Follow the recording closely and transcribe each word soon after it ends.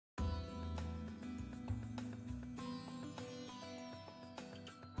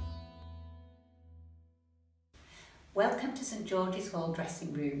Welcome to St George's Hall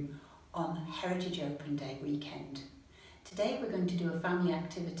dressing room on Heritage Open Day weekend. Today we're going to do a family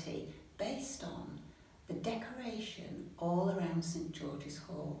activity based on the decoration all around St George's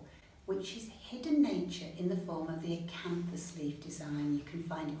Hall, which is hidden nature in the form of the acanthus leaf design. You can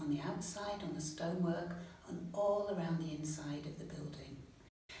find it on the outside, on the stonework, and all around the inside of the building.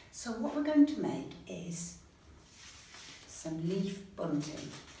 So what we're going to make is some leaf bunting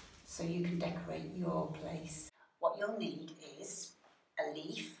so you can decorate your place. What you'll need is a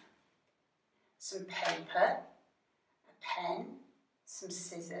leaf, some paper, a pen, some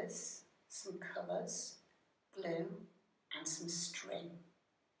scissors, some colours, glue and some string.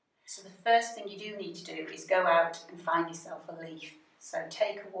 So the first thing you do need to do is go out and find yourself a leaf. So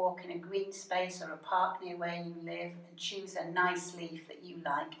take a walk in a green space or a park near where you live and choose a nice leaf that you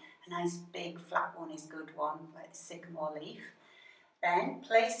like. A nice big flat one is a good one, like the sycamore leaf. Then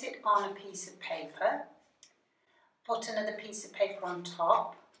place it on a piece of paper. Put another piece of paper on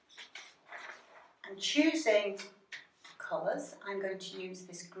top, and choosing colours, I'm going to use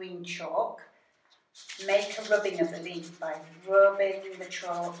this green chalk. Make a rubbing of the leaf by rubbing the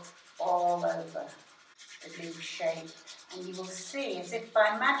chalk all over the leaf shape, and you will see, as if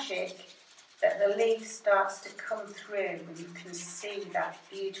by magic, that the leaf starts to come through and you can see that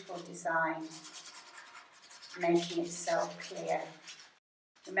beautiful design making itself clear.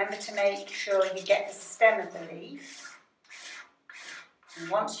 Remember to make sure you get the stem of the leaf, and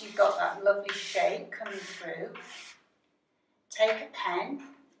once you've got that lovely shape coming through, take a pen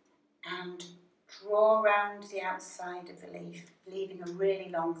and draw around the outside of the leaf, leaving a really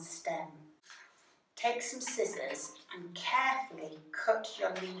long stem. Take some scissors and carefully cut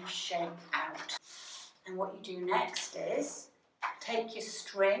your leaf shape out. And what you do next is take your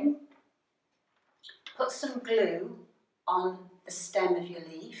string, put some glue on the stem of your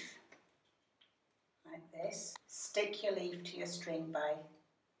leaf, like this. Stick your leaf to your string by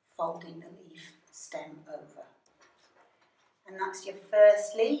folding the leaf stem over. And that's your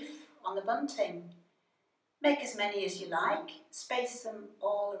first leaf on the bunting. Make as many as you like, space them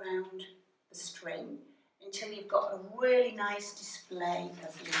all around the string until you've got a really nice display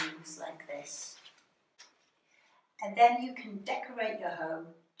of leaves like this. And then you can decorate your home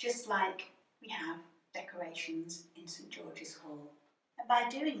just like we have decorations in St George's Hall. And by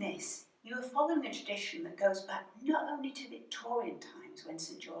doing this, you are following a tradition that goes back not only to Victorian times when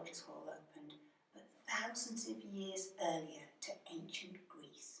St George's Hall opened, but thousands of years earlier to ancient